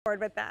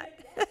with that.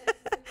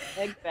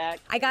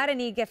 Exactly. I got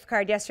an e-gift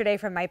card yesterday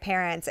from my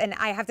parents, and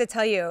I have to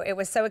tell you, it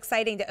was so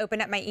exciting to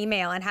open up my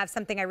email and have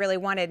something I really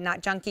wanted,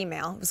 not junk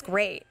email. It was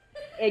great.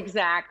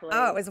 Exactly.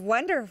 Oh, it was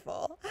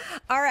wonderful.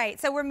 All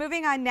right, so we're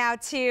moving on now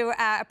to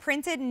a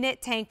printed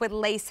knit tank with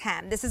lace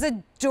hem. This is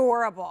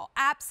adorable,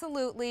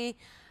 absolutely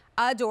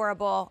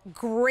adorable.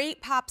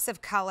 Great pops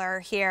of color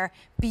here.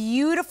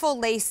 Beautiful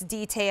lace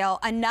detail.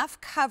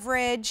 Enough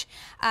coverage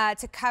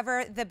to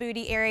cover the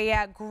booty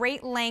area.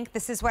 Great length.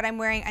 This is what I'm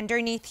wearing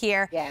underneath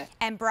here. Yes.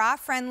 And bra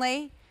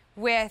friendly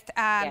with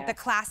the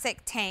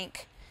classic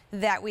tank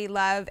that we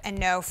love and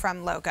know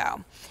from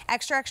Logo.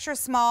 Extra, extra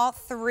small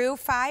through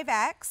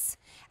 5X.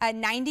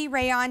 90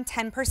 rayon,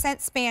 10%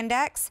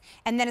 spandex.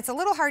 And then it's a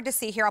little hard to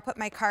see here. I'll put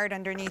my card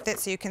underneath it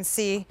so you can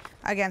see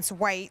against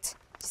white.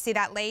 See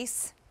that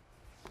lace?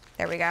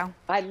 There we go.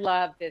 I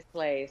love this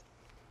lace.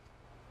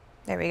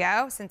 There we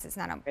go. Since it's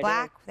not on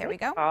black, there we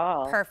go.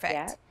 Oh, Perfect.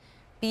 yeah.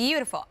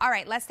 Beautiful. All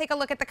right, let's take a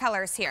look at the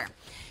colors here.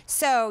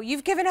 So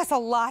you've given us a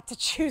lot to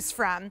choose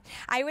from.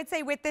 I would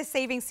say with this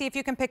savings, see if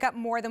you can pick up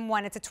more than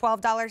one. It's a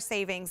 $12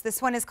 savings.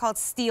 This one is called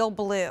Steel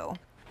Blue.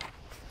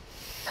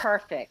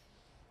 Perfect.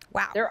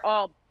 Wow. They're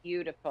all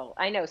beautiful.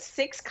 I know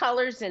 6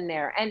 colors in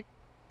there and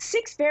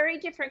 6 very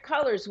different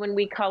colors when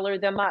we color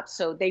them up.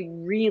 So they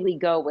really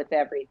go with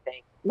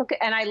everything. Look,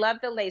 and I love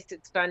the lace.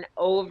 It's done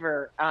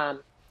over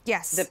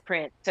yes. the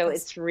print. So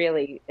it's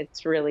really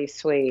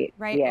sweet.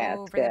 Right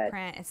over the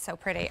print. It's so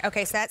pretty.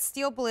 Okay, so that's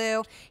Steel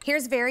Blue.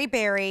 Here's Very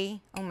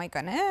Berry. Oh my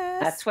goodness.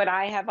 That's what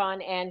I have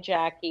on and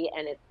Jackie,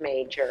 and it's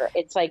major.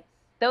 It's like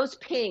those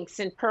pinks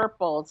and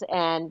purples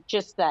and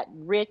just that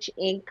rich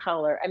ink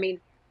color. I mean,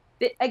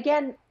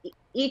 again,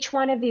 each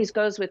one of these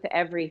goes with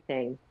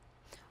everything.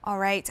 All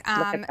right,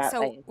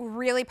 so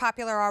really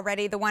popular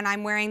already. The one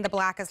I'm wearing, the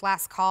black, is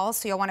Last Call,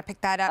 so you'll want to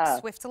pick that up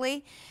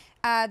swiftly.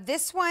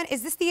 This one,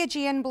 is this the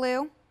Aegean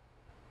blue?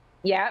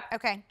 Yep.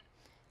 Okay.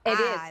 It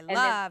is. I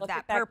love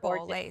that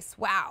purple lace.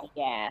 Wow.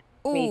 Yeah,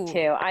 Ooh. me too.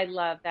 I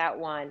love that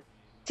one.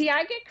 See,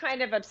 I get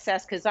kind of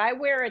obsessed because I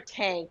wear a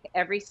tank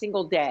every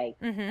single day,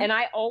 and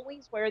I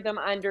always wear them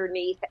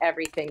underneath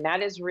everything.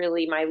 That is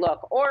really my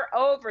look. Or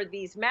over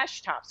these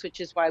mesh tops, which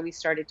is why we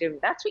started doing.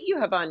 That's what you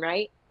have on,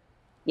 right?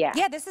 Yeah.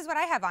 Yeah, this is what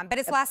I have on, but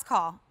it's Last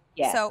Call.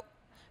 Yeah. So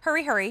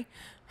hurry, hurry.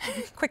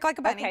 Quick like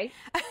a bunny. Okay.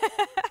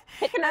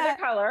 Pick another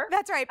color.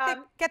 That's right.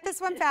 Get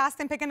this one fast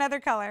and pick another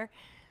color.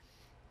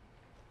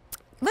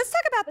 Let's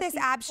talk about this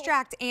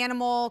abstract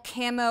animal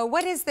camo.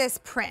 What is this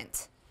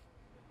print?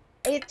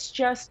 It's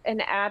just an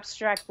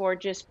abstract,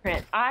 gorgeous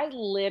print.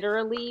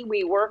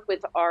 We work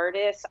with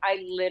artists.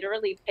 I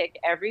literally pick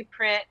every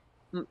print.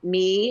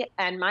 Me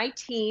and my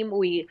team,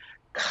 we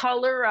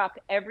color up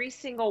every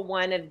single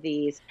one of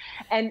these,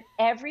 and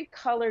every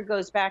color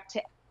goes back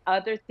to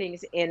other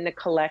things in the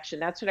collection.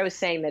 That's what I was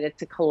saying, that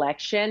it's a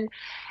collection.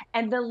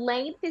 And the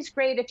length is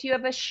great. If you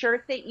have a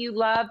shirt that you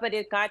love but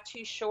it got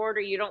too short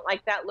or you don't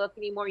like that look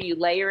anymore, you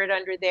layer it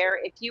under there.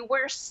 If you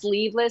wear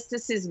sleeveless,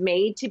 this is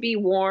made to be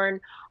worn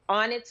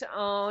on its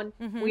own.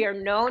 We are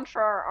known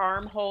for our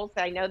armholes.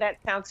 I know that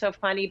sounds so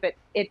funny, but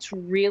it's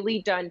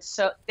really done.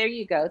 So there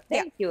you go.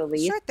 Thank you,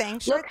 Elise. Sure thing.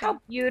 Look how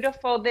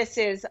beautiful this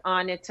is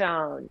on its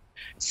own.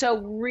 So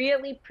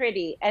really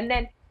pretty. And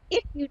then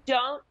if you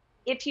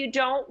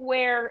don't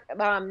wear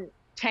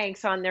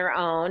tanks on their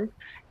own,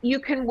 you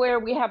can wear,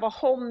 we have a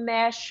whole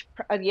mesh,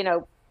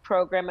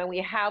 program, and we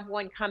have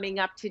one coming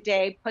up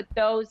today. Put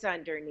those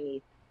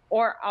underneath.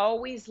 Or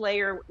always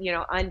layer,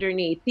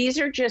 underneath. These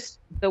are just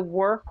the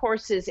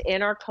workhorses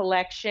in our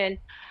collection.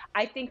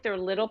 I think they're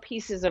little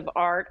pieces of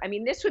art. I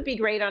mean, this would be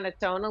great on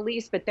its own,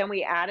 Elise, but then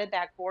we added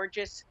that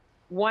gorgeous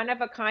one of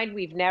a kind.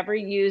 We've never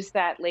used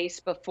that lace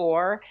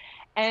before.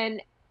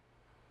 And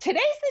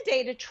today's the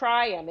day to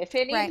try them. If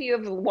any of you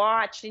have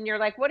watched and you're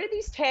like, what are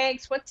these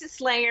tags? What's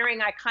this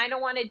layering? I kind of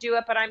want to do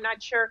it, but I'm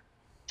not sure.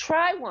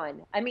 Try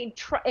one. I mean,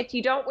 if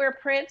you don't wear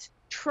prints,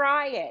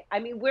 try it. I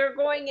mean, we're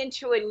going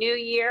into a new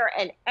year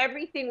and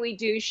everything we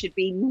do should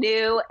be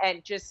new,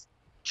 and just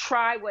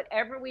try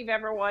whatever we've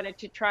ever wanted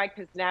to try,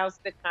 because now's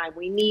the time.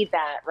 We need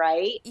that,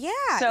 right? Yeah.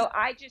 So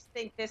I just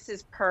think this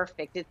is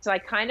perfect. It's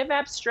like kind of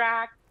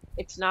abstract.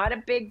 It's not a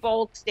big,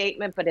 bold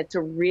statement, but it's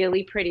a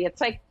really pretty.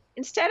 It's like,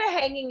 instead of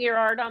hanging your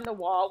art on the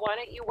wall, why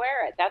don't you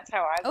wear it? That's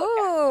how I look at it.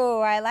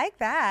 Oh, I like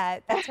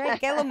that. That's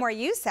right. Get a little more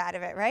use out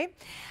of it, right?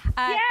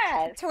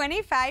 Yes.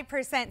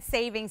 25%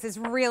 savings is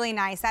really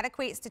nice. That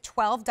equates to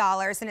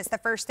 $12, and it's the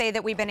first day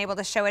that we've been able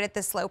to show it at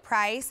this low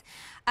price.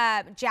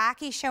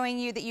 Jackie showing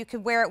you that you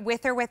could wear it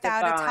with or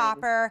without a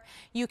topper.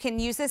 You can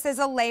use this as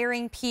a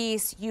layering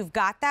piece. You've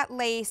got that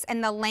lace,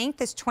 and the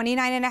length is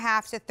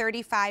 29.5 to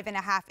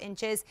 35.5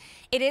 inches.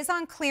 It is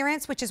on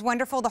clearance, which is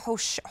wonderful. The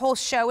whole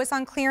show is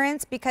on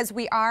clearance because is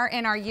we are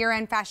in our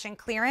year-end fashion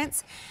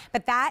clearance,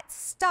 but that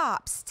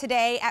stops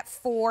today at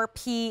 4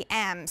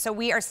 p.m. So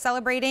we are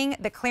celebrating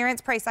the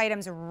clearance price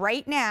items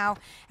right now,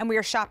 and we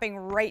are shopping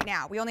right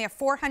now. We only have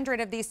 400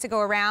 of these to go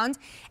around,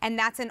 and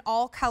that's in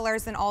all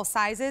colors and all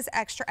sizes,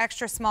 extra,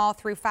 extra small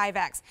through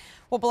 5X.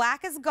 Well,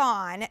 black is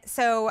gone,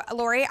 so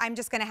Lori, I'm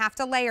just going to have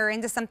to layer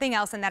into something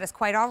else, and that is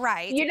quite all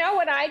right. You know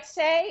what I'd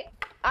say?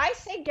 I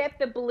say get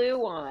the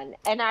blue on,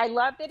 and I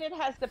love that it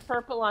has the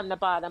purple on the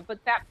bottom,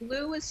 but that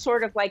blue is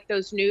sort of like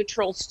those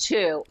neutrals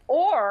too.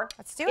 Or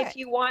let's do if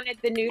you wanted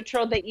the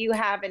neutral that you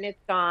have and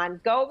it's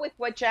gone, go with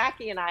what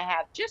Jackie and I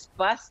have. Just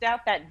bust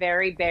out that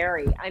very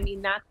berry. I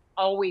mean, that's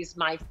always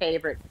my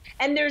favorite.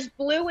 And there's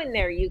blue in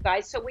there, you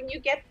guys. So when you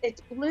get, it's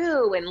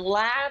blue and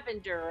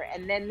lavender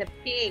and then the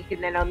pink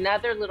and then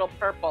another little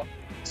purple.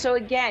 So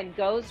again,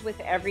 goes with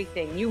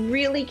everything. You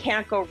really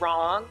can't go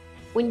wrong.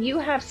 When you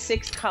have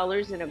 6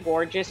 colors in a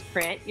gorgeous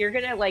print, you're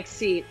gonna like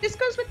see, this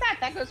goes with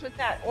that goes with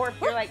that. Or if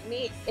you're like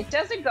me, it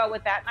doesn't go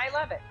with that and I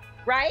love it,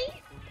 right?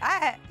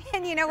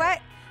 And you know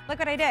what? Look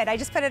what I did. I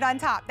just put it on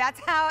top.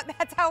 That's how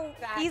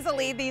exactly.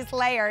 Easily these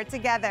layer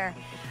together.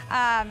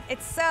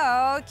 It's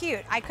so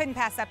cute. I couldn't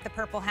pass up the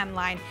purple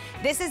hemline.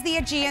 This is the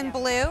Aegean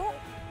blue.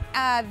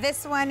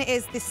 This one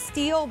is the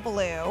steel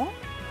blue.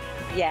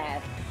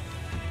 Yes.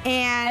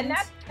 And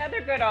that's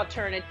another good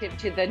alternative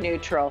to the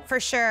neutral. For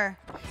sure.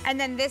 And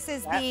then this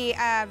is the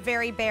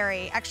very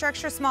berry. Extra,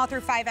 extra small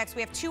through 5X.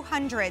 We have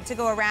 200 to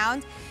go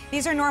around.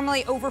 These are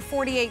normally over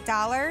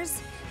 $48.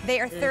 They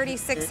are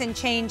 36 and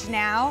change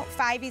now.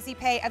 5 easy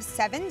pay of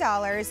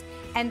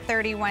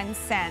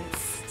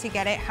 $7.31 to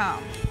get it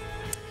home.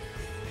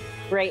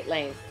 Great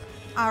length.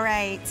 All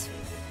right.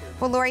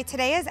 Well, Lori,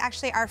 today is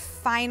actually our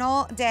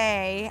final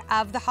day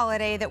of the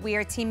holiday that we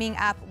are teaming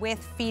up with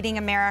Feeding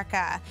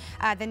America,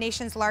 the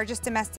nation's largest domestic